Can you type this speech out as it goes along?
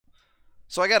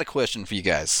So I got a question for you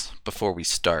guys before we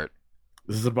start.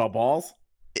 This is about balls?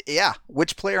 Yeah,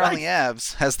 which player on the Nice.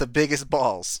 Avs has the biggest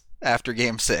balls after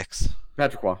Game 6?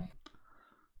 Patrick Waugh.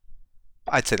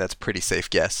 I'd say that's a pretty safe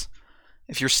guess.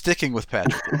 If you're sticking with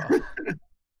Patrick Waugh,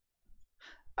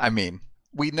 I mean,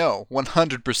 we know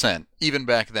 100%, even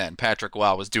back then, Patrick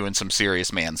Waugh was doing some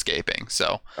serious manscaping,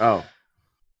 so... Oh.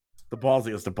 The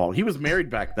ballsiest of ball. He was married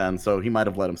back then, so he might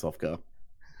have let himself go.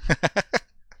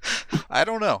 I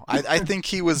don't know. I think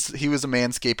he was a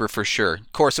manscaper for sure.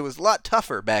 Of course, it was a lot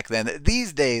tougher back then.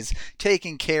 These days,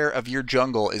 taking care of your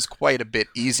jungle is quite a bit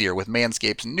easier with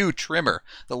Manscaped's new trimmer,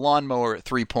 the Lawnmower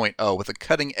 3.0, with a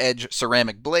cutting-edge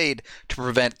ceramic blade to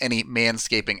prevent any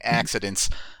manscaping accidents.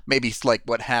 Maybe like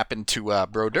what happened to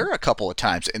Brodeur a couple of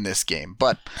times in this game.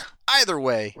 But either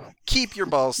way, keep your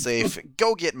balls safe.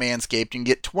 Go get Manscaped. You can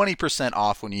get 20%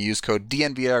 off when you use code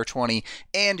DNVR20,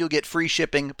 and you'll get free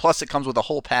shipping. Plus, it comes with a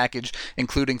whole package,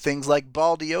 including things like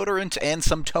ball deodorant and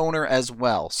some toner as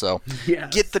well. So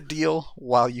Yes. get the deal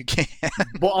while you can.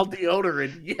 Ball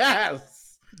deodorant.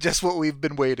 Yes. Just what we've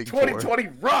been waiting 2020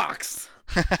 rocks.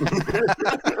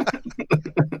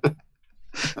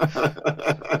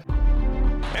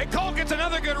 And Cole gets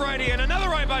another good righty and another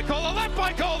right by Cole. A left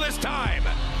by Cole this time.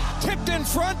 Tipped in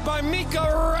front by Mika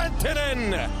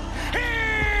Rantanen.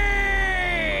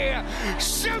 He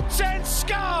shoots and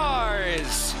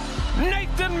scores.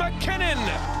 Nathan McKinnon.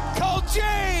 Cole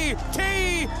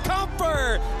J.T.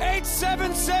 Comfer.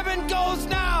 877 goes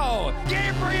now.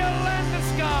 Gabriel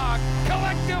Landeskog.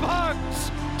 Collective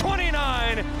hugs.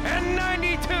 29 and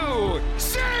 92.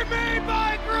 Save made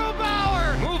by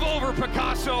Grubauer. Move over,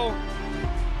 Picasso.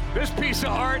 This piece of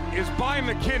art is by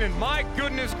McKinnon. My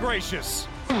goodness gracious.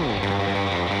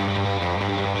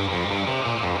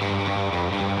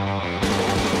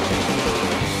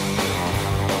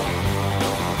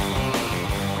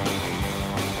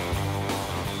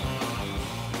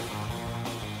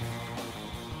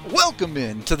 Welcome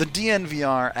in to the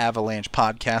DNVR Avalanche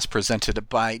podcast presented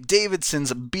by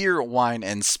Davidson's Beer, Wine,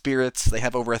 and Spirits. They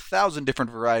have over 1,000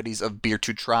 different varieties of beer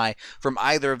to try from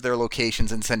either of their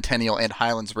locations in Centennial and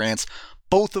Highlands Ranch,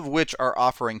 both of which are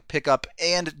offering pickup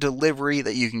and delivery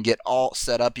that you can get all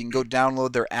set up. You can go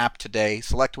download their app today,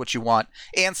 select what you want,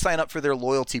 and sign up for their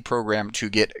loyalty program to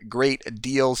get great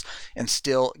deals and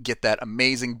still get that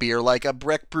amazing beer like a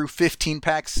Breck Brew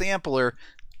 15-pack sampler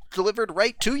delivered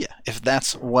right to you, if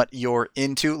that's what you're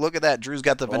into. Look at that. Drew's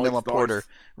got the vanilla porter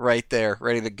right there,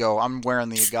 ready to go. I'm wearing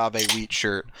the agave wheat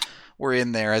shirt. We're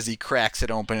in there as he cracks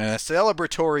it open in a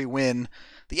celebratory win.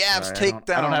 The Avs take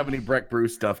down... I don't have any Breck Brew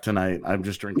stuff tonight. I'm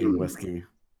just drinking whiskey.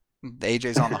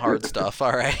 AJ's on the hard stuff.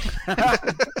 All right.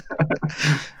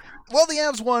 Well, the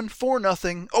Avs won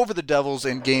 4-0 over the Devils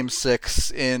in Game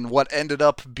 6 in what ended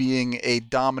up being a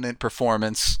dominant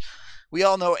performance. We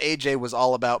all know AJ was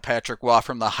all about Patrick Waugh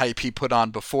from the hype he put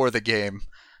on before the game.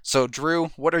 So, Drew,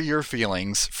 what are your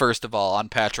feelings, first of all, on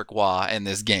Patrick Waugh in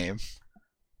this game?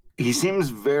 He seems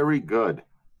very good.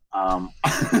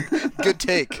 Good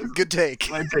take. Good take.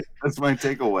 That's my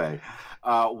takeaway.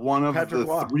 One of Patrick the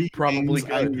Waugh, three probably names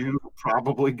I good. knew,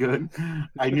 probably good.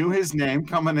 I knew his name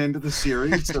coming into the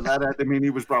series, so that had to mean he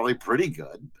was probably pretty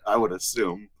good, I would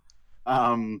assume.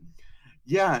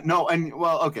 Yeah, no, and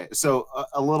well, okay, so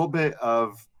a little bit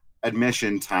of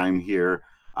admission time here.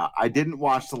 I didn't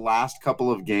watch the last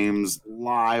couple of games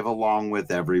live along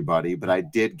with everybody, but I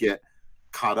did get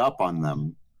caught up on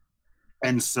them.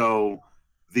 And so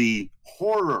the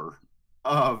horror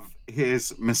of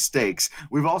his mistakes.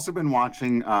 We've also been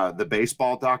watching the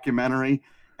baseball documentary,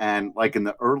 and like in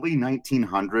the early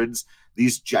 1900s,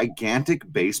 these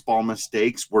gigantic baseball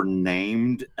mistakes were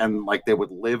named and like they would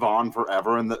live on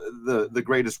forever. And the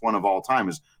greatest one of all time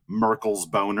is Merkel's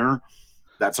boner.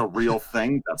 That's a real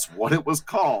thing. That's what it was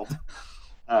called.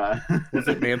 Was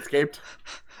it Manscaped?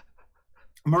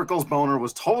 Merkel's boner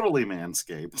was totally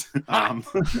manscaped.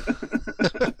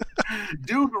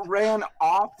 Dude ran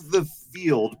off the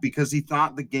field because he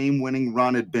thought the game-winning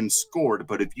run had been scored.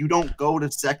 But if you don't go to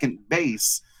second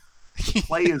base, the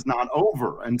play is not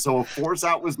over. And so a force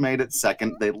out was made at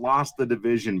second. They lost the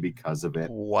division because of it.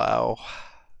 Wow.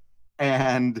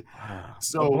 And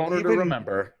so A boner to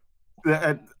remember.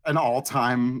 an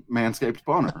all-time manscaped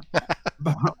boner.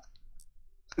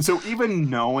 So even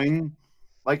knowing,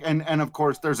 like, and of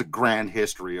course, there's a grand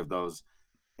history of those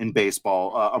in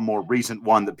baseball. A more recent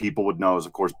one that people would know is,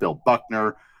 of course, Bill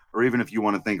Buckner, or even if you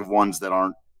want to think of ones that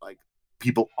aren't like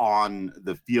people on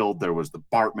the field, there was the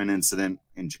Bartman incident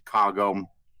in Chicago.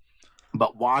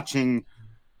 But watching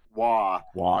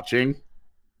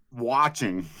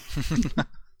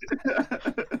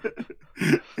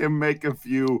him make a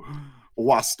few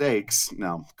Wastakes.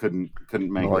 No, couldn't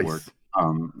make it work.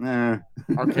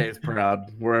 RK's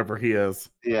proud wherever he is.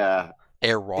 Yeah.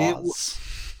 Airwas.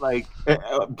 Like,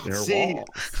 see,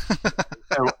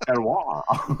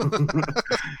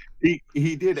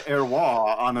 he did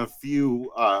Airwa on a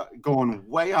few going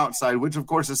way outside, which of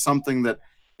course is something that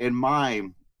in my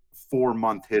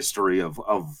 4-month history of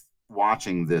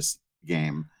watching this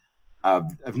game,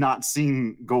 I've not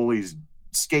seen goalies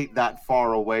skate that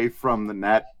far away from the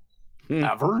net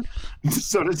ever.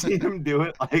 So to see him do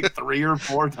it like 3 or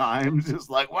 4 times, just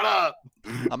like, what up?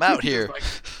 I'm out here. Like,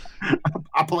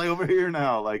 I play over here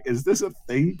now. Like, is this a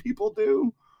thing people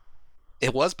do?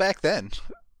 It was back then.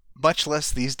 Much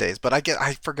less these days. But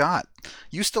I forgot.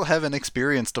 You still haven't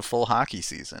experienced a full hockey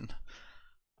season.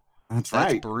 That's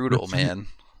right. That's brutal, man.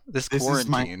 This quarantine. Is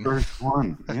my first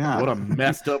one. Yeah. What a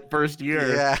messed up first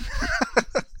year. Yeah.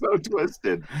 So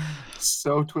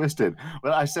twisted.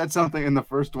 Well, I said something in the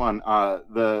first one.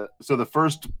 The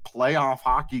first playoff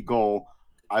hockey goal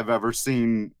I've ever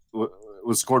seen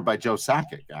was scored by Joe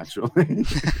Sakic, actually.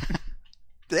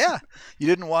 Yeah, you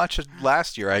didn't watch it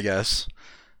last year, I guess.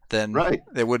 Then right.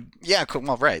 It would. Yeah,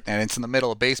 well, right, and it's in the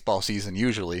middle of baseball season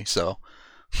usually, so.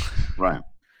 Right.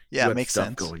 Yeah, it makes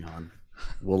sense. Going on.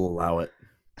 We'll allow it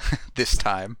this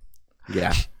time.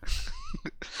 Yeah.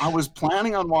 I was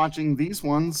planning on watching these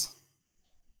ones.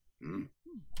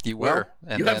 You were.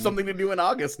 Well, you have something to do in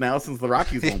August now since the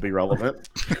Rockies won't be relevant.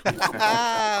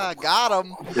 Got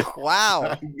him.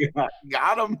 Wow.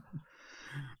 Got him.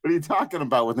 What are you talking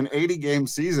about? With an 80-game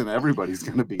season, everybody's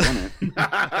going to be in it.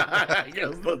 I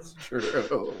guess that's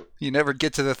true. You never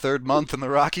get to the 3rd month and the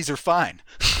Rockies are fine.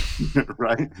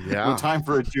 Right? Yeah. No time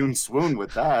for a June swoon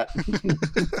with that.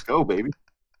 Go, baby.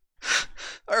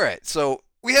 All right, so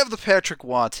we have the Patrick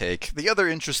Waugh take. The other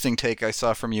interesting take I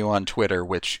saw from you on Twitter,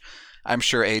 which I'm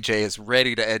sure AJ is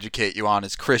ready to educate you on,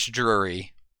 is Chris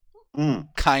Drury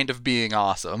kind of being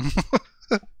awesome.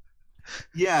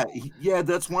 Yeah,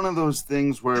 that's one of those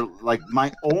things where, like,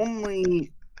 my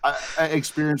only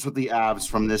experience with the Avs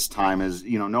from this time is,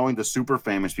 knowing the super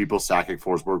famous people, Sakic,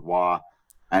 Forsberg, Waugh,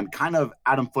 and kind of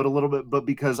Adam Foote a little bit, but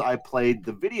because I played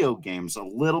the video games a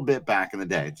little bit back in the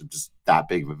day, it's just that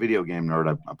big of a video game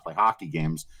nerd. I play hockey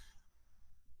games.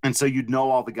 And so you'd know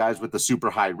all the guys with the super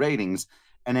high ratings,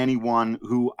 and anyone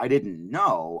who I didn't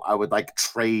know, I would like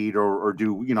trade or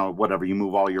do, whatever. You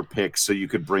move all your picks so you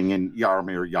could bring in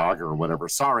Jaromir Jagr or whatever.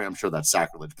 Sorry, I'm sure that's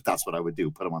sacrilege, but that's what I would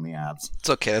do. Put him on the Avs. It's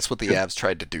okay. That's what the Avs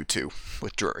tried to do too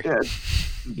with Drury. Yeah,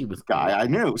 he was guy I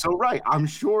knew. So, right. I'm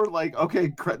sure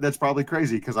that's probably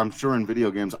crazy because I'm sure in video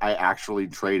games I actually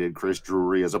traded Chris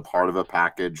Drury as a part of a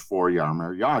package for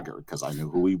Jaromir Jagr because I knew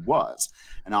who he was.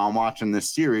 And now I'm watching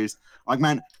this series. I'm like,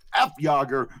 man, F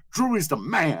Jagr, Drury's the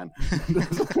man.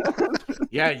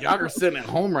 Yeah, Jagr's sitting at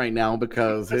home right now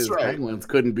because his Penguins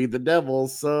couldn't beat the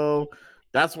Devils, so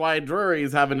that's why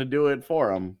Drury's having to do it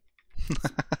for him.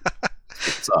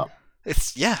 What's up?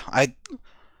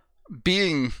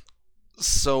 Being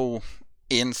so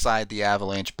inside the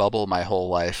Avalanche bubble my whole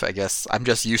life, I guess I'm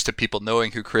just used to people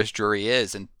knowing who Chris Drury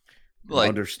is and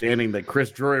understanding that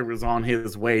Chris Drury was on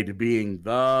his way to being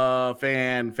the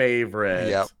fan favorite.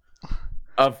 Yep.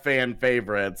 Of fan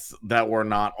favorites that were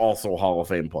not also Hall of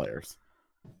Fame players.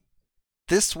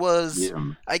 This was,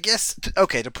 I guess,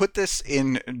 okay, to put this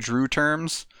in Drew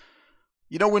terms,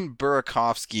 when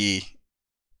Burakovsky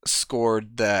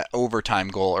scored that overtime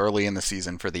goal early in the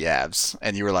season for the Avs,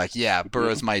 and you were like, yeah,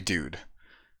 Bura's my dude.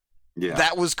 Yeah.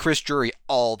 That was Chris Drury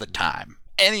all the time.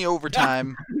 Any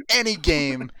overtime, any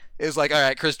game, it was like, all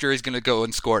right, Chris Drury's going to go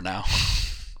and score now.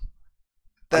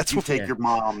 That's you take your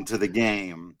mom to the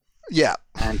game. Yeah.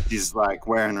 And she's like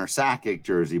wearing her Sakic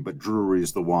jersey, but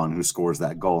Drury's the one who scores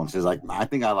that goal. And she's like, I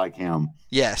think I like him.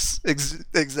 Yes,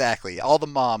 exactly. All the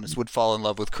moms would fall in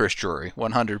love with Chris Drury,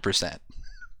 100%.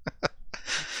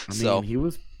 He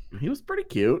was pretty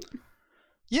cute.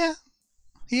 Yeah.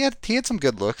 He had some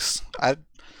good looks. I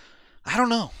don't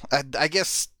know. I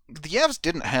guess the Avs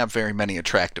didn't have very many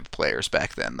attractive players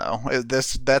back then, though.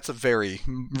 That's a very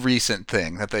recent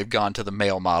thing that they've gone to the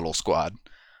male model squad.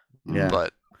 Yeah.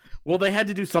 But well, they had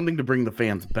to do something to bring the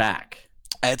fans back.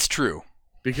 It's true.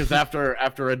 Because after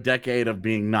a decade of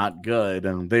being not good,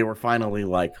 and they were finally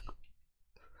like,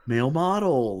 male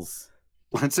models.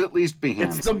 Let's at least be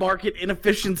handsome. It's the market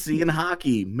inefficiency in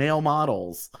hockey. Male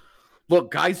models.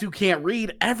 Look, guys who can't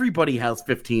read, everybody has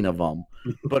 15 of them.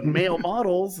 But male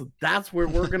models, that's where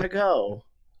we're going to go.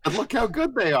 And look how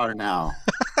good they are now.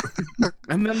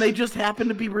 And then they just happen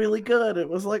to be really good. It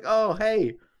was like, oh,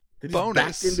 hey. They just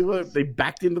backed into it. They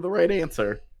backed into the right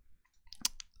answer.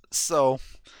 So,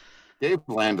 Dave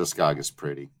Landeskog is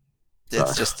pretty.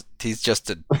 It's just he's just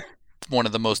a one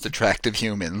of the most attractive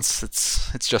humans.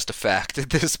 It's just a fact at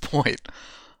this point.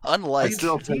 I Unlike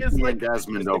still He take is Ian like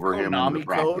Desmond the over him in the Konami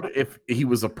bracket. code if he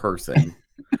was a person.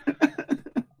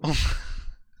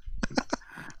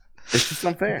 It's just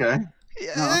unfair. Okay.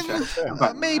 yeah,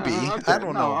 okay. maybe Okay, I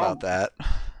don't know no, about that.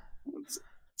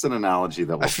 It's an analogy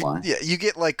that will fly. Yeah, you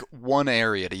get like one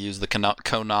area to use the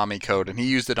Konami code, and he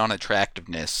used it on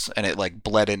attractiveness, and it like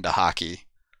bled into hockey.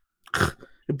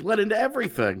 It bled into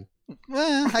everything.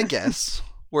 I guess.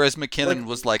 Whereas McKinnon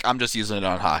was like, I'm just using it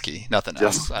on hockey, nothing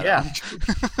else. Just- I don't Yeah.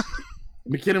 know.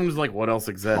 McKinnon was like, what else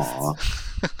exists? Aw.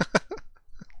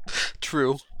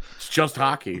 True. It's just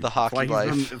hockey. The hockey That's why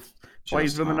life. That's why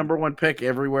he's Just been the number one pick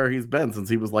everywhere he's been since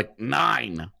he was like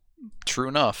 9. True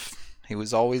enough. He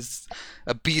was always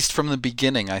a beast from the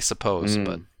beginning, I suppose. Mm.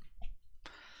 But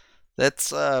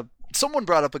that's someone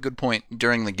brought up a good point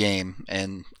during the game,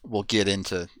 and we'll get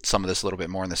into some of this a little bit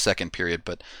more in the second period.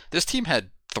 But this team had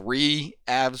 3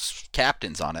 Avs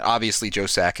captains on it. Obviously, Joe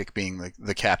Sakic being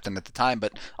the captain at the time,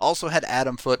 but also had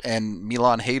Adam Foote and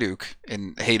Milan Hajduk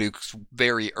in Hajduk's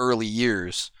very early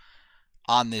years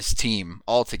on this team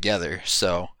all together.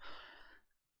 So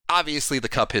obviously the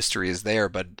cup history is there,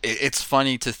 but it's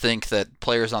funny to think that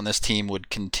players on this team would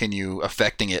continue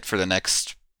affecting it for the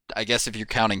next, I guess if you're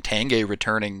counting Tanguay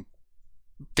returning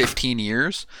 15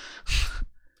 years.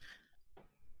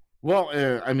 Well,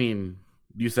 I mean,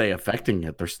 you say affecting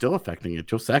it. They're still affecting it.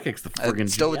 Joe Sakic's the friggin'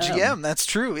 Still GM. a GM, that's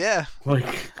true, yeah.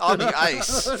 Like, On the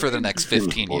ice for the next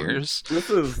 15 years.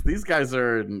 these guys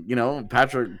are,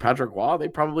 Patrick Waugh, they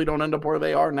probably don't end up where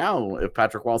they are now if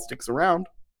Patrick Waugh sticks around.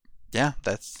 Yeah,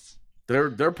 that's...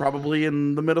 They're probably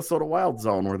in the Minnesota Wild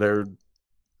zone where they're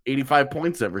 85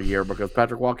 points every year because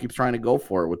Patrick Waugh keeps trying to go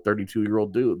for it with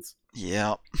 32-year-old dudes.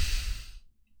 Yeah.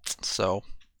 So,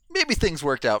 maybe things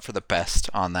worked out for the best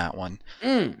on that one.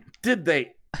 Did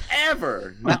they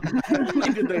ever? Not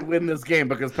only did they win this game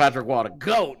because Patrick Waugh, a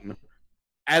goat,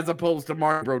 as opposed to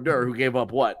Martin Brodeur, who gave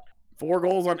up, 4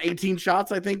 goals on 18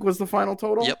 shots, I think was the final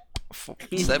total? Yep.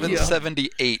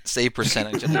 778 save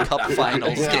percentage in the Cup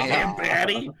Finals Damn, game.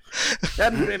 Batty.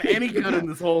 Hasn't been any good in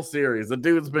this whole series. The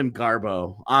dude's been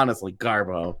Garbo. Honestly,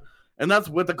 Garbo. And that's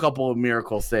with a couple of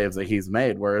miracle saves that he's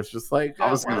made, where it's just like, I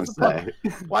was going to say.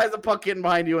 why is the puck getting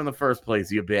behind you in the first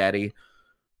place, you baddie?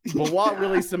 But Watt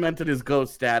really cemented his GOAT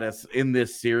status in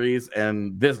this series,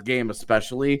 and this game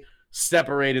especially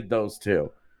separated those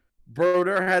two.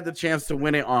 Brodeur had the chance to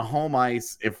win it on home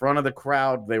ice in front of the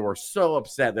crowd. They were so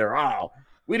upset.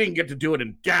 We didn't get to do it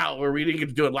in Dallas, or we didn't get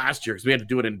to do it last year because we had to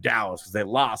do it in Dallas because they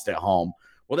lost at home.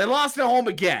 Well, they lost at home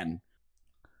again.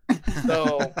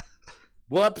 So,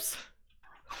 whoops.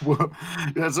 Well,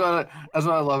 that's what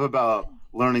I love about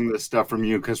learning this stuff from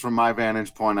you, because from my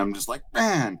vantage point, I'm just like,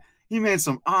 man, he made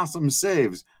some awesome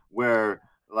saves where,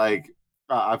 like,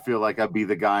 I feel like I'd be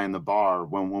the guy in the bar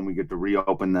when we get to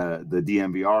reopen the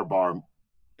DNVR bar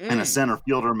and a center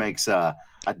fielder makes a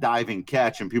diving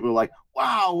catch and people are like,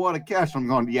 wow, what a catch. I'm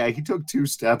going, yeah, he took 2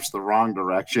 steps the wrong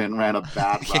direction, ran a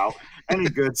bad route. Any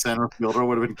good center fielder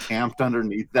would have been camped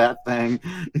underneath that thing.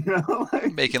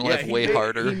 Making life way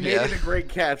harder. He made it a great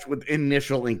catch with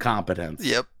initial incompetence.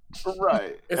 Yep.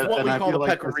 Right. It's what we call the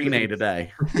pecorine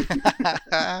today.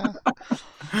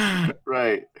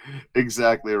 Right.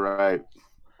 Exactly right.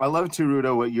 I love too,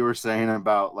 Rudo, what you were saying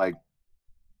about, like,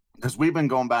 because we've been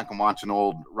going back and watching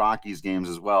old Rockies games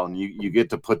as well, and you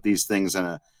get to put these things in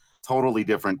a totally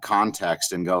different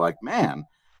context and go like, man,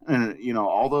 and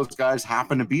all those guys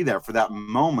happen to be there for that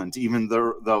moment, even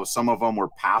though some of them were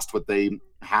past what they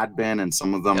had been and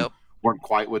some of them weren't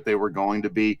quite what they were going to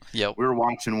be. Yep. We were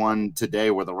watching one today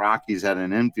where the Rockies had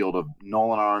an infield of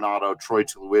Nolan Arenado, Troy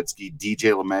Tulowitzki,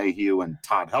 DJ LeMahieu, and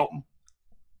Todd Helton.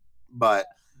 But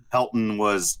Helton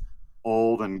was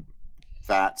old and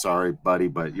fat, sorry, buddy,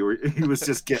 but he was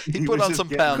just getting... He put on some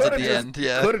pounds at the end,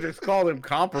 yeah. Could have just called him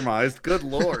compromised. Good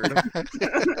Lord.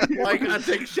 Why you gotta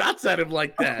take shots at him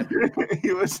like that?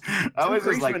 I was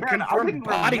just like, man, confirmed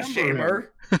body shamer.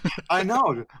 I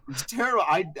know. It's terrible.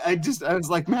 I was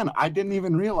like, man, I didn't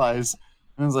even realize.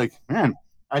 I was like, man,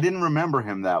 I didn't remember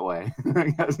him that way.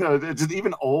 It's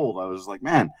even old. I was like,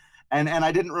 man. And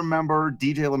I didn't remember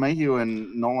DJ LeMahieu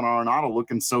and Nolan Arenado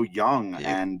looking so young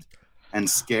and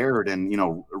scared, and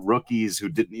rookies who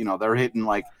didn't, they're hitting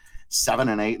like 7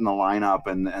 and 8 in the lineup,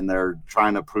 and they're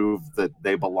trying to prove that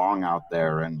they belong out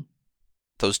there. And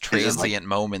those transient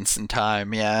moments in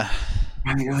time, yeah.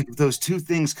 I mean, like, those two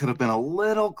things could have been a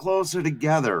little closer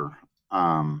together.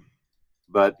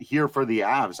 But here for the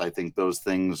Avs, I think those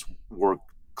things were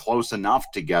close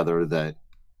enough together that,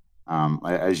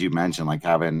 as you mentioned, like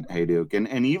having Hajduk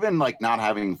and even like not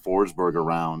having Forsberg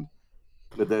around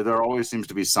But there always seems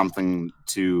to be something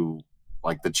to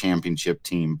like the championship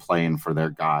team playing for their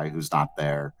guy who's not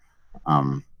there.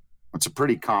 It's a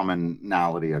pretty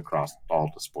commonality across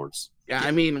all the sports. Yeah,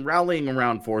 I mean, rallying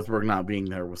around Forsberg not being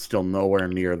there was still nowhere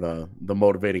near the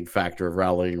motivating factor of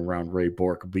rallying around Ray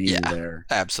Bourque being there.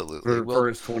 Absolutely. For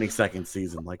his 22nd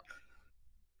season. Like,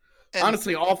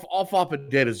 honestly, all Foppa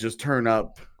did is just turn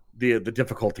up the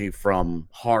difficulty from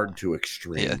hard to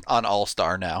extreme. Yeah, on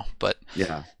All-Star now, but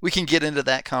yeah, we can get into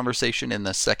that conversation in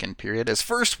the second period. As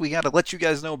first, we got to let you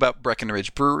guys know about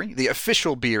Breckenridge Brewery, the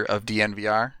official beer of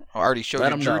DNVR. I already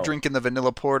showed you Drew drinking the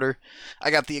vanilla porter. I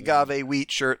got the agave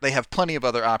wheat shirt. They have plenty of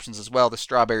other options as well. The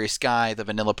Strawberry Sky, the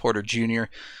Vanilla Porter Junior.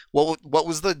 What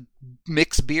was the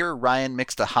mixed beer? Ryan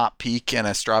mixed a Hop Peak and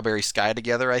a Strawberry Sky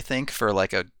together, I think, for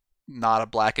like not a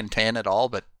black and tan at all,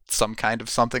 but some kind of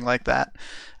something like that.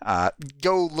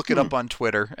 Go look it up on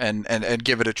Twitter and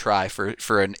give it a try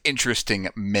for an interesting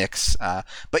mix.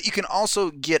 But you can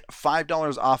also get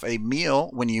 $5 off a meal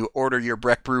when you order your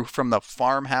Breck Brew from the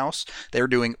Farmhouse. They're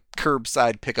doing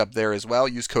curbside pickup there as well.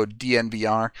 Use code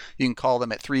DNVR. You can call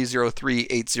them at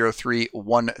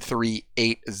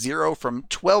 303-803-1380 from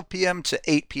 12 p.m. to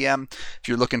 8 p.m. If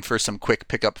you're looking for some quick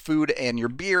pickup food and your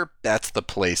beer, that's the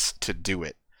place to do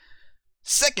it.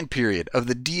 Second period of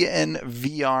the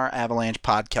DNVR Avalanche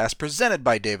podcast presented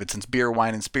by Davidson's Beer,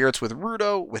 Wine, and Spirits with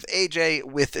Rudo, with AJ,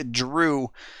 with Drew.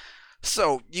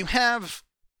 So you have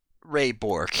Ray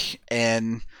Bourque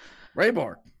and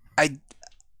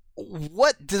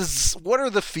what are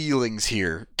the feelings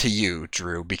here to you,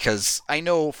 Drew? Because I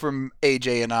know from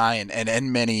AJ and I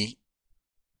and many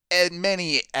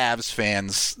Avs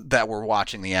fans that were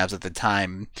watching the Avs at the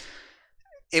time,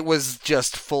 it was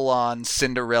just full-on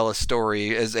Cinderella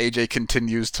story as AJ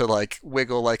continues to like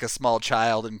wiggle like a small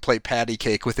child and play patty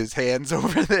cake with his hands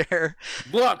over there.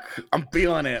 Look, I'm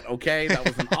feeling it, okay? That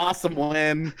was an awesome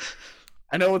win.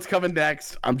 I know what's coming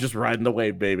next. I'm just riding the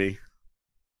wave, baby.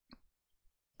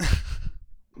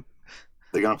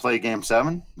 They're going to play Game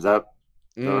 7? Is that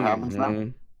what happens now?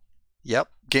 Yep.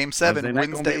 Game 7,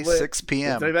 Wednesday, 6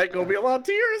 p.m. Wednesday night going to be a lot of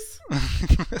tears.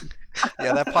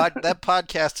 Yeah, that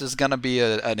podcast is going to be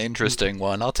an interesting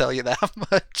one. I'll tell you that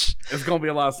much. It's going to be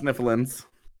a lot of snifflings.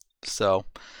 So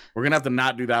we're going to have to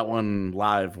not do that one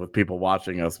live with people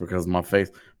watching us because my face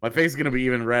is going to be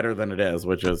even redder than it is,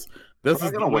 which is this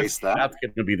is going to waste that. That's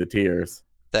going to be the tears.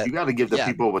 You got to give the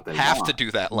people what they have to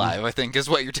do that live, I think, is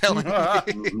what you're telling me.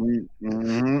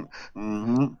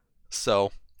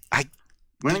 So,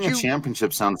 winning a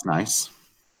championship sounds nice.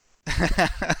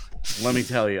 Let me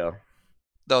tell you.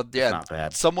 Though, yeah,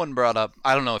 someone brought up,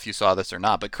 I don't know if you saw this or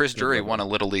not, but Chris Drury won a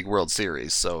Little League World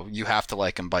Series, so you have to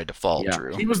like him by default,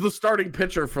 Drew. He was the starting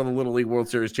pitcher for the Little League World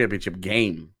Series championship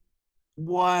game.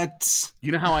 What?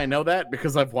 You know how I know that?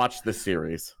 Because I've watched this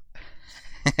series.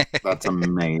 That's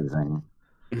amazing.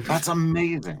 That's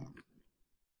amazing.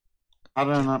 How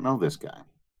did I not know this guy?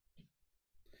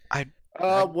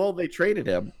 Well, they traded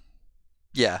him.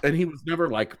 Yeah. And he was never a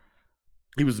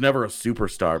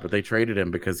superstar, but they traded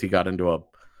him because he got into a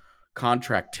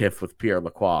contract tiff with Pierre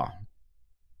Lacroix.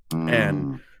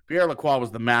 And Pierre Lacroix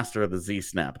was the master of the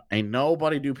Z-snap. Ain't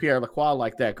nobody do Pierre Lacroix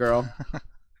like that, girl.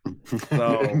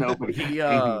 So nobody.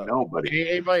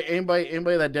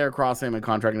 Anybody that dare cross him in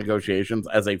contract negotiations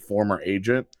as a former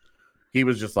agent, he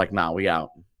was just like, nah, we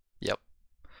out. Yep.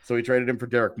 So he traded him for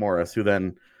Derek Morris, who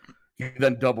then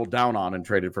doubled down on and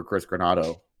traded for Chris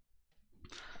Granato.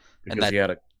 Because he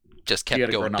had just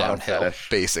kept going downhill, fetish.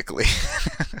 Basically.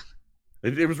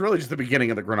 It was really just the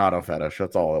beginning of the Granato fetish.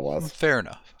 That's all it was. Fair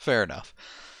enough.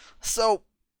 So,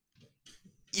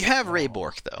 you have Ray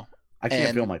Bourque, though. I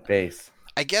can't feel my face.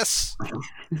 I guess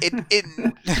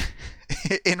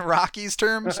in Rocky's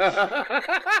terms,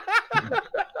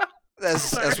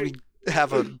 as we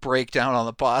have a breakdown on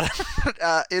the bottom,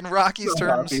 in Rocky's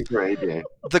terms,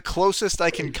 the closest I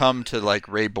can come to like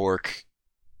Ray Bourque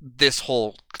this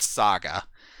whole saga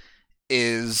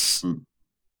is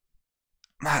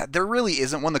there really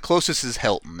isn't one. The closest is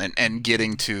Hilton and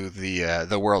getting to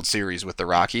the World Series with the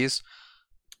Rockies,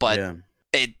 but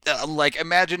it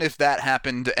imagine if that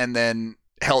happened and then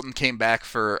Hilton came back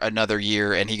for another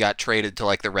year and he got traded to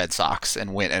like the Red Sox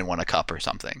and won a cup or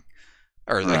something,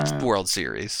 or like World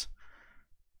Series.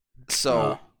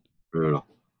 So brutal.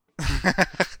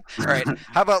 All right,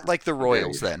 how about like the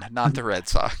Royals then, not the Red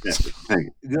Sox?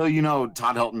 You know,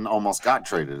 Todd Hilton almost got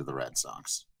traded to the Red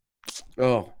Sox.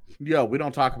 Oh, yeah, we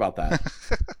don't talk about that.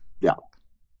 Yeah,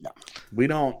 we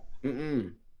don't.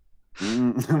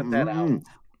 Cut that out.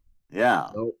 Yeah.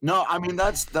 Nope. No, I mean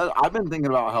that. I've been thinking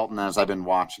about Hilton as I've been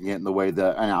watching it and the way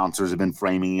the announcers have been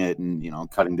framing it,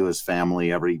 and cutting to his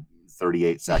family every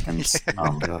 38 seconds.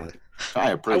 God.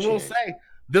 I appreciate. I will say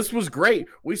this was great.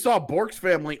 We saw Bork's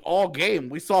family all game.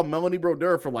 We saw Melanie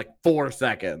Brodeur for like 4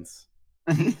 seconds.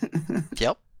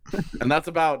 Yep. And that's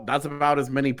about as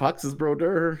many pucks as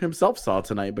Brodeur himself saw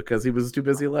tonight because he was too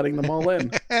busy letting them all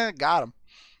in. Got him.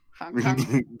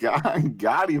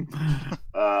 got him.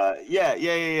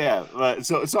 Yeah.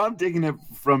 So I'm taking it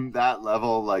from that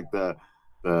level, like the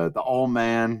old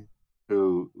man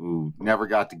who never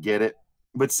got to get it.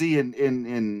 But see,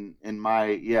 in my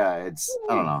it's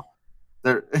I don't know.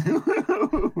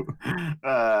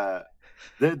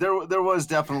 There was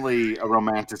definitely a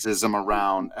romanticism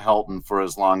around Helton for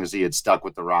as long as he had stuck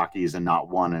with the Rockies and not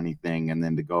won anything, and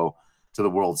then to go to the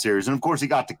World Series, and of course he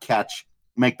got to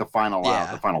make the final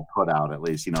out, the final put out at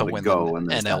least, to win go the and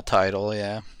NL title,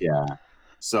 yeah.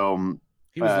 So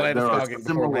he was Landeskog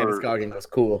before Landeskog was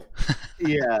cool.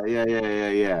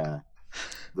 Yeah.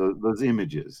 Those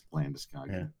images, Landeskog.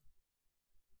 Yeah.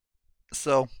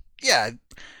 So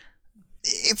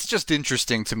it's just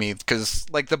interesting to me because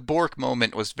like the Bork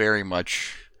moment was very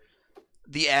much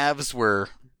the Avs were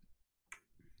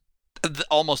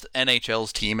almost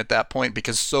NHL's team at that point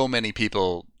because so many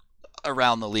people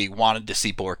around the league wanted to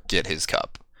see Bork get his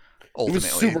cup. Ultimately,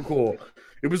 it was super cool.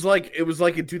 It was like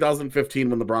in 2015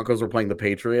 when the Broncos were playing the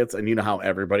Patriots, and you know how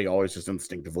everybody always just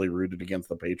instinctively rooted against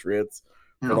the Patriots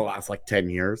for the last like 10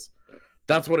 years.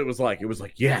 That's what it was like. It was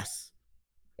like, yes.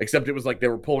 Except it was like they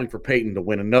were pulling for Peyton to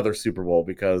win another Super Bowl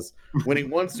because winning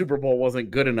one Super Bowl wasn't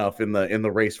good enough in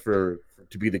the race to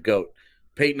be the GOAT.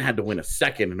 Peyton had to win a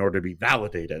second in order to be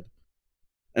validated.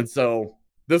 And so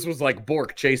this was like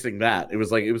Bork chasing that. It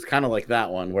was kind of like that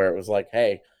one where it was like,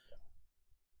 hey,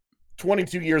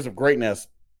 22 years of greatness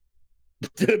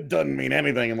doesn't mean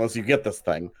anything unless you get this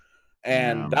thing.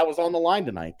 And that was on the line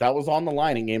tonight. That was on the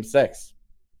line in Game 6.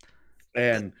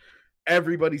 And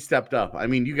everybody stepped up. I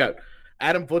mean, you got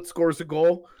Adam Foote scores a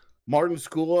goal. Martin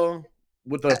Skula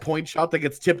with a point shot that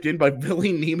gets tipped in by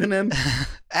Billy Niemanen.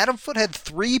 Adam Foote had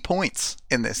 3 points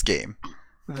in this game.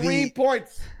 3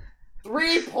 points.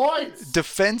 3 points.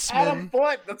 Defenseman. Adam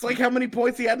Foote. That's like how many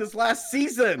points he had this last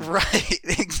season. Right,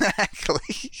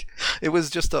 exactly. It was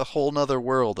just a whole nother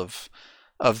world of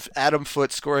Adam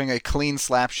Foote scoring a clean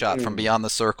slap shot from beyond the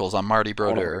circles on Marty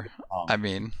Brodeur. I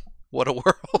mean, what a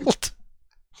world.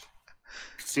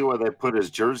 See why they put his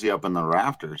jersey up in the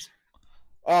rafters.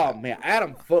 Oh man,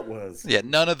 Adam Foote was. Yeah,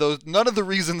 none of the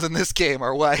reasons in this game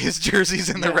are why his jersey's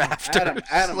in the rafters.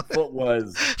 Adam Foote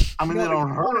was. I mean, they don't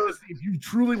hurt. If you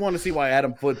truly want to see why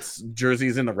Adam Foote's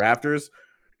jersey's in the rafters,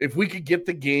 if we could get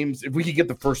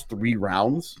the first 3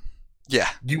 rounds,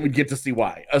 you would get to see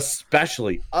why.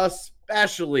 Especially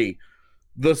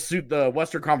the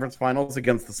Western Conference Finals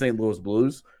against the St. Louis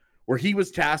Blues, where he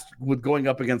was tasked with going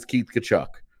up against Keith Tkachuk,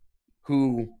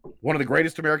 who one of the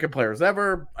greatest American players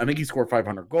ever. I think he scored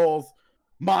 500 goals,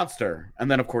 monster, and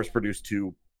then of course produced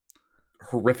 2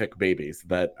 horrific babies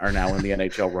that are now in the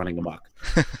NHL running amok.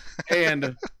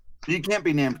 And you can't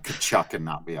be named Tkachuk and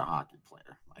not be a hockey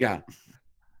player.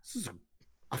 This is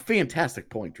a fantastic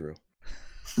point, Drew.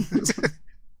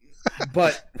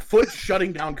 But Foote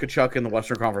shutting down Tkachuk in the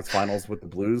Western Conference Finals with the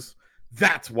Blues.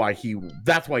 That's why he's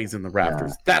in the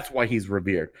rafters. Yeah. That's why he's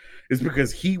revered. Is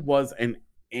because he was an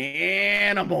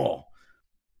animal.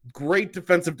 Great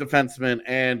defensive defenseman,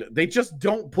 and they just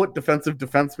don't put defensive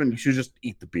defensemen. You should just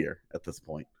eat the beer at this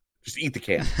point. Just eat the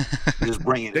can. Just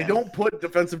bring it. They don't put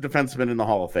defensive defensemen in the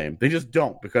Hall of Fame. They just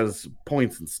don't because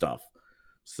points and stuff.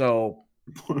 So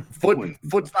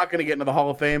Foote's not going to get into the Hall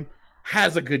of Fame.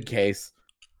 Has a good case.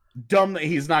 Dumb that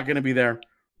he's not going to be there.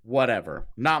 Whatever.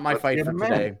 Not my fight for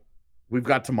today. We've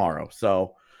got tomorrow.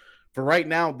 So for right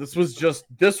now, this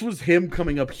was him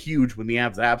coming up huge when the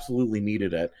Avs absolutely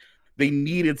needed it. They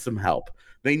needed some help.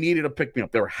 They needed a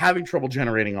pick-me-up. They were having trouble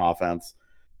generating offense.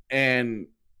 And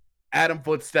Adam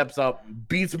Foote steps up,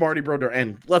 beats Marty Brodeur,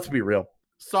 and let's be real.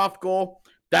 Soft goal,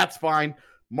 that's fine.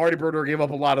 Marty Brodeur gave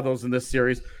up a lot of those in this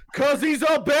series because he's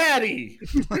a baddie.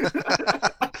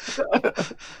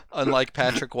 Unlike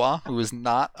Patrick Waugh, who is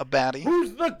not a baddie.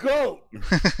 Who's the GOAT?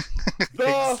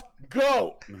 The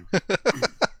GOAT.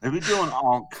 They were doing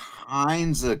all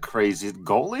kinds of crazy.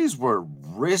 Goalies were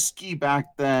risky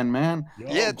back then, man.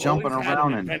 Jumping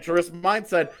around. An adventurous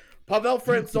mindset. Pavel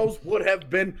Francouz would have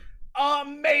been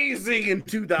amazing in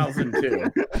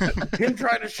 2002. Him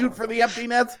trying to shoot for the empty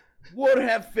nets would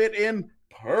have fit in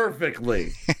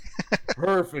perfectly.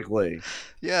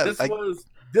 Yeah.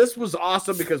 This was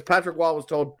awesome because Patrick Waugh was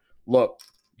told, look,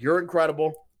 you're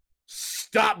incredible.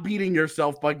 Stop beating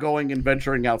yourself by going and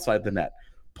venturing outside the net.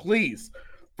 Please,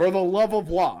 for the love of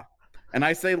Waugh, and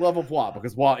I say love of Waugh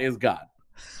because Waugh is God.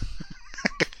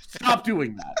 Stop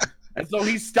doing that. And so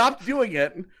he stopped doing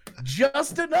it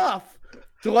just enough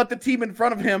to let the team in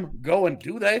front of him go and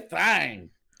do their thing.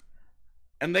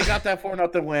 And they got that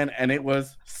 4-0 win, and it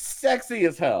was sexy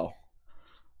as hell.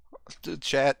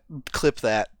 Chat, clip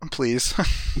that, please.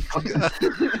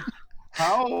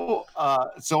 How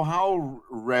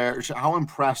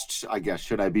impressed, I guess,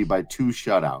 should I be by 2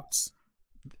 shutouts?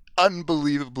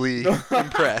 Unbelievably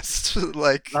impressed.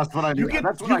 Like, that's what I You mean.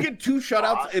 get 2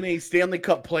 shutouts in a Stanley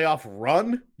Cup playoff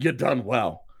run, you done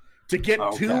well. To get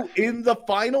 2 in the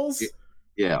finals,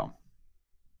 yeah,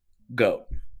 go.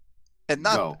 And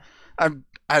not,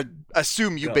 I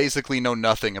assume you basically know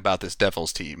nothing about this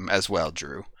Devils team as well,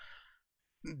 Drew.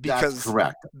 Because that's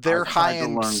correct. Their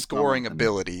high-end scoring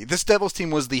ability. This Devils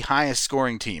team was the highest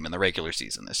scoring team in the regular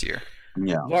season this year.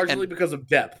 Yeah, largely because of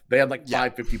depth. They had like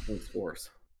 5 50-point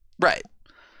scores. Right.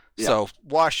 Yeah. So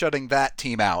Wash shutting that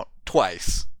team out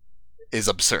twice is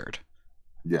absurd.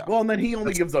 Yeah. Well, and then he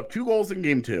only gives up 2 goals in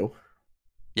game 2.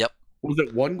 Yep. Was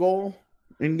it 1 goal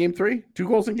in game 3? 2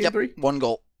 goals in game 3? 1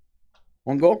 goal.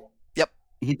 1 goal? Yep.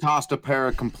 He tossed a pair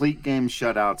of complete game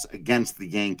shutouts against the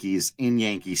Yankees in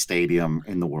Yankee Stadium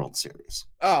in the World Series.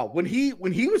 Oh, when he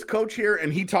was coach here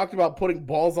and he talked about putting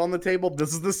balls on the table,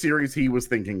 this is the series he was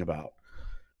thinking about.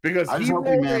 Because I just hope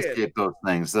he manscaped those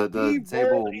things. The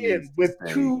table in with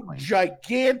 2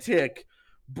 gigantic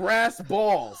brass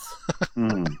balls.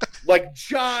 Like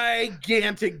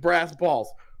gigantic brass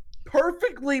balls.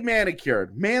 Perfectly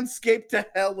manicured. Manscaped to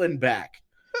hell and back.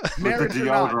 Marriage or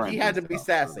not, he had to be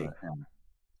sassy.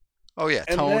 Oh yeah,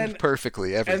 And toned then-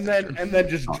 perfectly. Everything. And then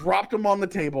just dropped them on the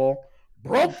table,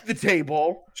 broke the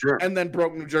table, Sure. and then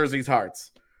broke New Jersey's hearts.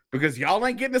 Because y'all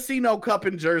ain't getting to see no cup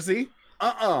in Jersey.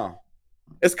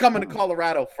 It's coming to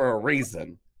Colorado for a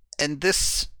reason. And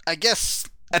this, I guess,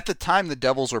 at the time, the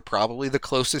Devils were probably the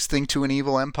closest thing to an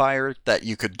evil empire that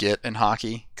you could get in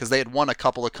hockey, because they had won a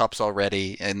couple of cups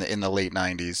already in the late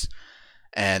 90s,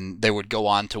 and they would go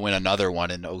on to win another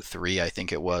one in 03, I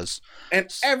think it was. And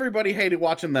everybody hated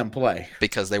watching them play.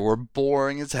 Because they were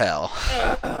boring as hell.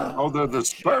 Oh, they're the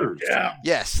Spurs. Yeah.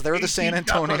 Yes, they're the San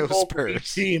Antonio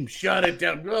Spurs. Team, shut it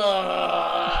down.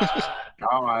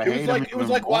 Oh, I hate It was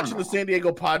like watching the San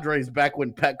Diego Padres back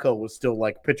when Petco was still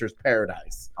like pitcher's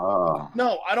paradise. Oh.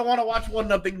 No, I don't want to watch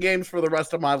 1-0 games for the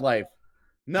rest of my life.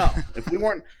 No, if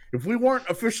we weren't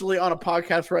officially on a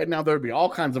podcast right now, there'd be all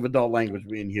kinds of adult language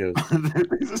being used.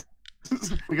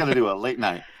 We got to do a late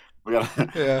night. We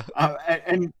got Yeah.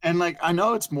 and like I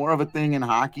know it's more of a thing in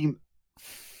hockey,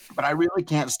 but I really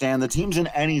can't stand the teams in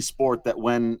any sport that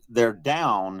when they're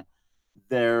down,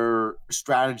 their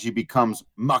strategy becomes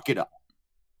muck it up.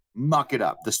 Muck it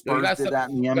up. The Spurs did that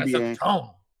in the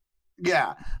NBA.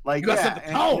 Yeah, like You gotta set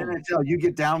the tone. and NHL, you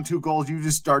get down 2 goals, you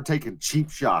just start taking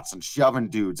cheap shots and shoving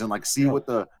dudes and like see what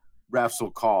the refs will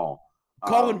call.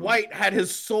 Colin White had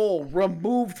his soul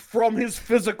removed from his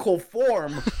physical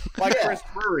form by Chris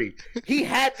Murray. He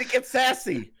had to get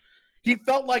sassy. He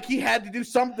felt like he had to do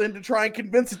something to try and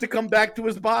convince it to come back to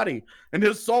his body. And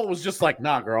his soul was just like,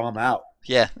 nah, girl, I'm out.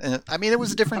 Yeah, I mean, it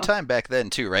was a different time back then,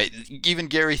 too, right? Even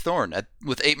Gary Thorne,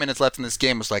 with 8 minutes left in this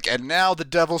game, was like, and now the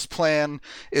Devils' plan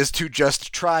is to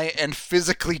just try and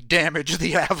physically damage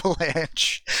the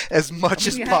Avalanche as much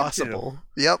as possible.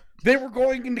 Yep. They were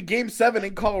going into Game 7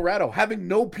 in Colorado. Having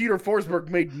no Peter Forsberg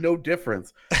made no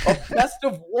difference. A best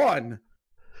of 1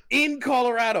 in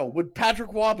Colorado with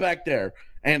Patrick Waugh back there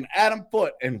and Adam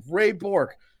Foote and Ray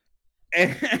Bourque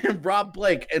and Rob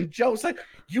Blake. And Joe said,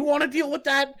 you want to deal with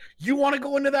that? You want to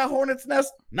go into that hornet's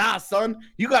nest? Nah, son.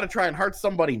 You got to try and hurt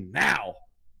somebody now.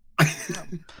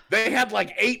 They had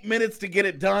like 8 minutes to get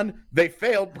it done. They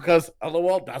failed because,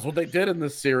 LOL, that's what they did in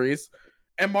this series.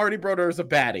 And Marty Brodeur is a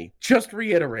baddie. Just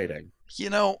reiterating. You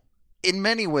know, in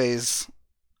many ways,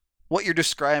 what you're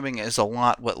describing is a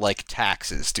lot what, like,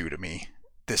 taxes do to me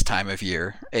this time of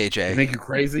year, AJ. They make you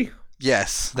crazy?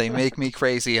 Yes, they make me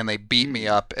crazy and they beat me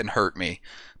up and hurt me.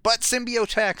 But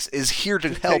Symbiotax is here to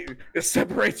help. It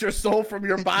separates your soul from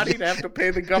your body to have to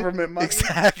pay the government money.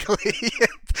 Exactly.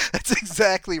 That's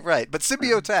exactly right. But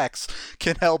Symbiotax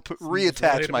can help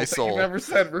reattach my soul. You've ever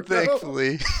said, Rupo.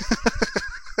 Thankfully.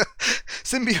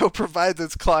 Symbio provides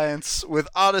its clients with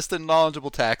honest and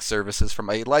knowledgeable tax services from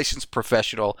a licensed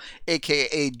professional,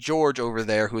 aka George over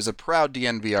there, who is a proud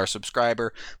DNVR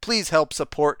subscriber. Please help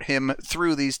support him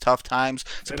through these tough times.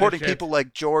 Supporting people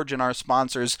like George and our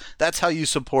sponsors, that's how you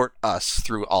support us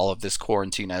through all of this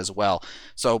quarantine as well.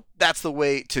 So that's the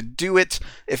way to do it.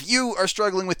 If you are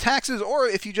struggling with taxes, or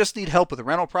if you just need help with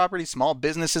rental property, small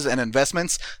businesses, and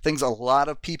investments, things a lot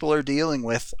of people are dealing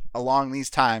with along these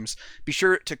times, be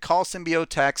sure to call Symbio Symbio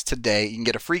Tax today. You can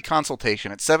get a free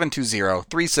consultation at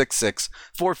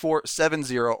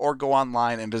 720-366-4470 or go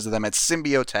online and visit them at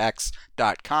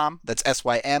symbiotax.com. That's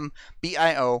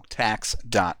SYMBIO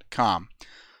tax.com.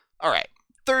 All right.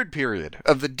 Third period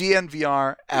of the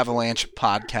DNVR Avalanche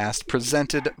podcast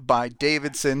presented by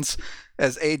Davidson's,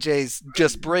 as AJ's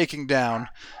just breaking down.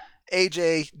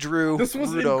 AJ, Drew, this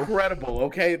was Rudo. Incredible.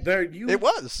 Okay, It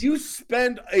was. You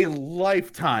spend a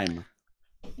lifetime.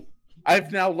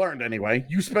 I've now learned anyway.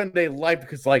 You spend a life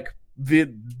because the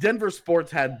Denver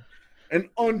Sports had an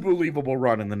unbelievable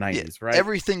run in the 90s, right?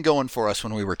 Everything going for us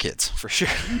when we were kids, for sure.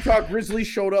 Utah Grizzlies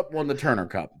showed up, won the Turner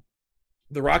Cup.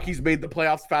 The Rockies made the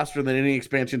playoffs faster than any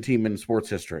expansion team in sports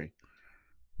history.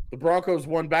 The Broncos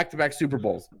won back-to-back Super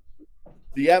Bowls.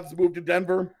 The Avs moved to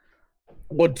Denver,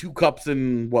 won 2 cups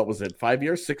in, 5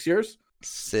 years, 6 years?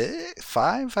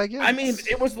 5, I guess. I mean,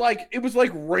 it was like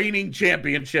reigning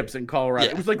championships in Colorado.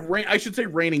 Yeah. It was like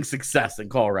reigning success in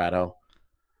Colorado.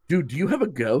 Dude, do you have a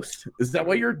ghost? Is that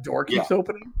why your door keeps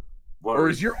opening? Or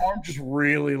is your arm just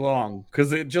really long?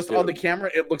 Because it just on the camera,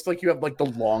 it looks like you have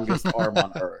the longest arm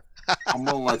on earth. I'm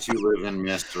gonna let you live in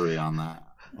mystery on that.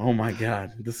 Oh my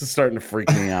god, this is starting to freak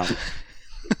me out.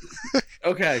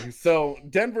 Okay, so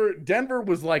Denver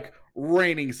was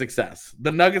reigning success.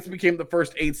 The Nuggets became the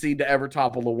first 8 seed to ever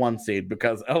topple the 1 seed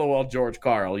because LOL George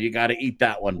Karl, you got to eat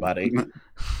that one, buddy.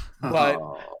 But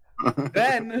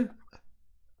then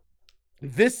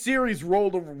this series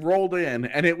rolled in,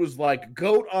 and it was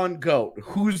goat on goat.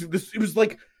 Who's this? It was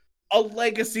a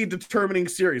legacy determining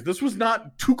series. This was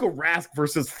not Tuukka Rask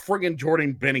versus friggin'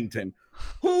 Jordan Bennington.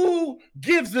 Who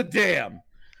gives a damn?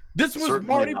 This was Certainly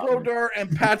Marty not. Brodeur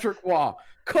and Patrick Waugh.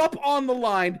 Cup on the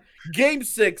line, Game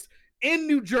 6 in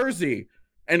New Jersey.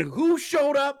 And who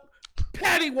showed up?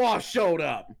 Patty Waugh showed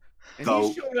up. And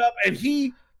he showed up and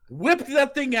he whipped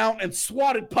that thing out and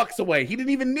swatted pucks away. He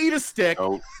didn't even need a stick.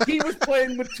 He was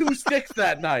playing with 2 sticks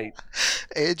that night.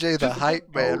 AJ, the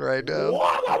hype man right now.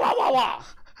 Wah, wah, wah, wah, wah.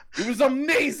 It was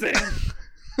amazing.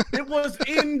 It was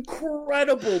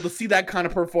incredible to see that kind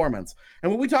of performance.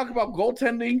 And when we talk about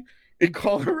goaltending in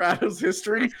Colorado's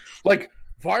history,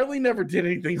 Varley never did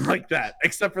anything like that,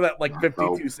 except for that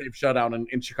 52 save shutout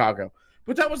in Chicago.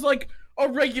 But that was a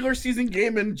regular season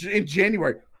game in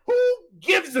January. Who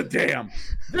gives a damn?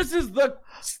 This is the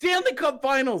Stanley Cup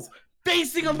Finals,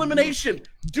 facing elimination,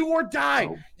 do or die.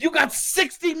 You got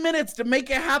 60 minutes to make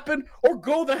it happen or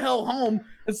go the hell home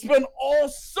and spend all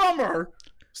summer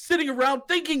sitting around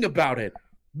thinking about it.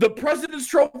 The President's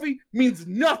Trophy means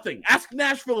nothing. Ask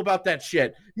Nashville about that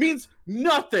shit. Means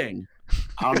nothing.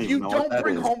 If you don't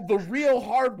bring home the real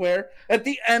hardware at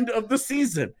the end of the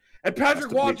season. And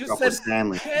Patrick Waugh just said,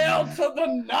 "Hail to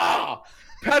the nah."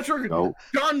 Patrick,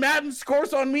 John Madden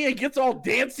scores on me and gets all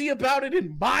dancy about it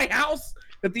in my house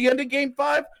at the end of Game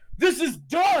 5. This is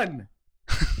done.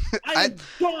 I'm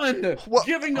done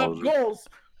giving up goals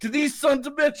to these sons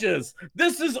of bitches.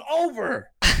 This is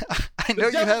over. I know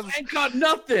you have. Ain't got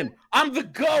nothing. I'm the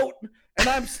GOAT, and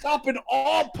I'm stopping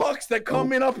all pucks that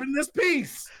come in up in this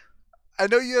piece. I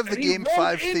know you have the Game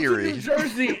 5 theory. New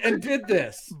Jersey and did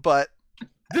this, but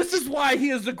this is why he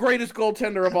is the greatest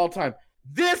goaltender of all time.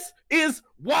 This is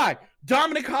why.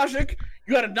 Dominik Hasek,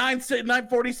 you had a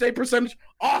 940 save percentage.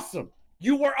 Awesome.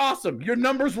 You were awesome. Your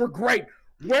numbers were great.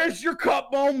 Where's your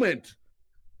cup moment?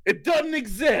 It doesn't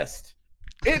exist.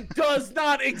 It does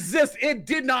not exist. It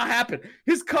did not happen.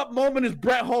 His cup moment is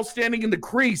Brett Hull standing in the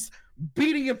crease,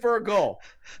 beating him for a goal.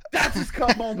 That's his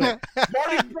cup moment.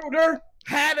 Marty Brodeur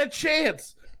had a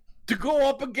chance to go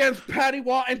up against Patty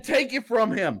Waugh and take it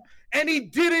from him, and he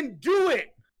didn't do it.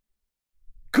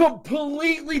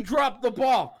 Completely dropped the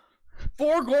ball.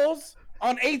 4 goals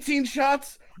on 18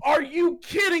 shots? Are you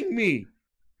kidding me?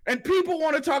 And people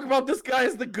want to talk about this guy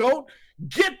as the GOAT?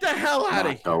 Get the hell out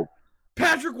of here.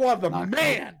 Patrick Waugh, the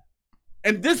man.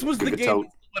 And this was the game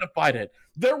that solidified it.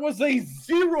 There was a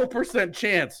 0%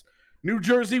 chance New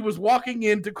Jersey was walking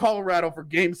into Colorado for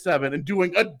Game 7 and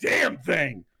doing a damn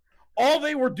thing. All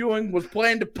they were doing was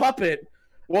playing to puppet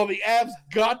while the Avs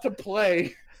got to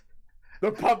play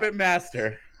the puppet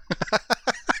master.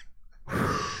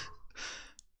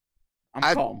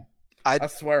 I'm calm. I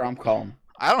swear I'm calm.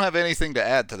 I don't have anything to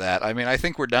add to that. I mean, I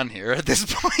think we're done here at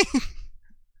this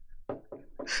point.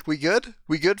 We good?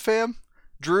 We good, fam?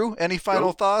 Drew, any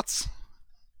final thoughts?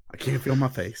 I can't feel my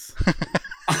face.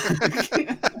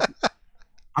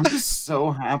 I'm just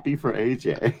so happy for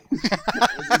AJ.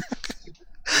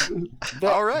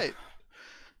 All right.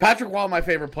 Patrick Waugh, my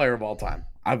favorite player of all time.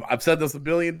 I've said this a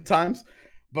billion times,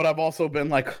 but I've also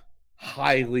been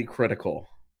highly critical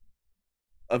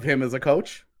of him as a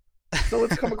coach. So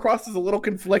it's come across as a little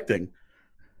conflicting.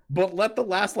 but let the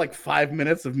last like 5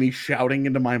 minutes of me shouting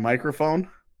into my microphone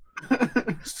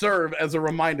serve as a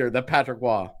reminder that Patrick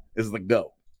Waugh is the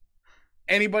GOAT.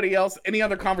 Anybody else, any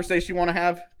other conversation you want to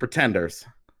have? Pretenders.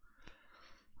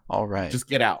 All right. Just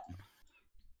get out.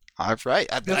 All right.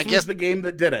 I guess the game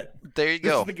that did it. There you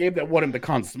This go. is the game that won him the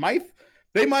Conn Smythe.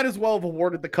 They might as well have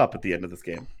awarded the cup at the end of this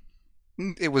game.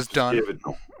 It was done. Give it-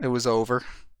 It was over.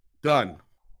 Done.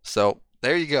 So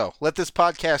there you go. Let this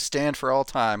podcast stand for all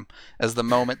time as the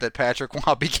moment that Patrick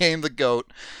Waugh became the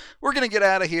GOAT. We're going to get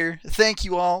out of here. Thank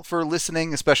you all for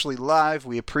listening, especially live.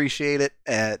 We appreciate it.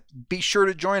 Be sure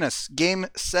to join us. Game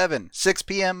 7, 6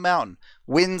 p.m. Mountain,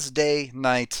 Wednesday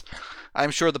night. I'm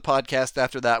sure the podcast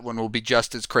after that one will be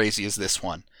just as crazy as this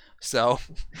one. So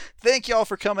thank y'all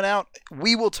for coming out.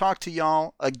 We will talk to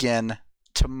y'all again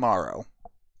tomorrow.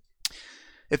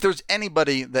 If there's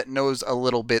anybody that knows a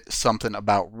little bit something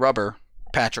about rubber,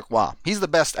 Patrick Waugh. He's the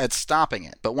best at stopping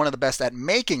it, but one of the best at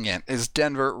making it is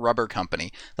Denver Rubber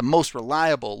Company, the most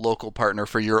reliable local partner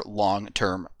for your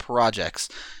long-term projects.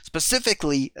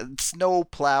 Specifically, snow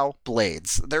plow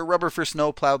blades. Their rubber for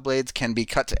snow plow blades can be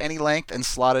cut to any length and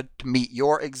slotted to meet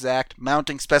your exact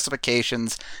mounting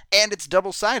specifications, and it's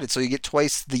double-sided, so you get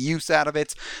twice the use out of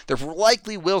it. There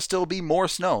likely will still be more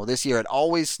snow this year. It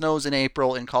always snows in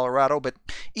April in Colorado, but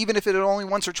even if it only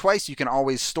once or twice, you can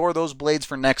always store those blades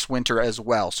for next winter as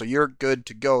well, so you're good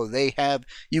to go. They have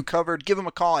you covered. Give them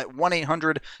a call at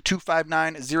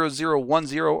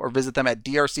 1-800-259-0010 or visit them at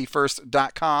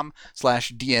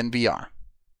drcfirst.com/DNVR.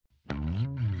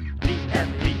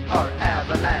 DNVR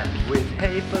Avalanche with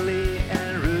Haefele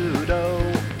and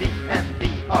Rudo.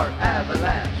 DNVR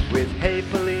Avalanche with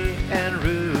Haefele and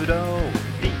Rudo.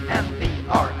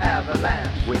 DNVR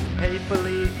Avalanche with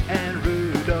Haefele and Rudo.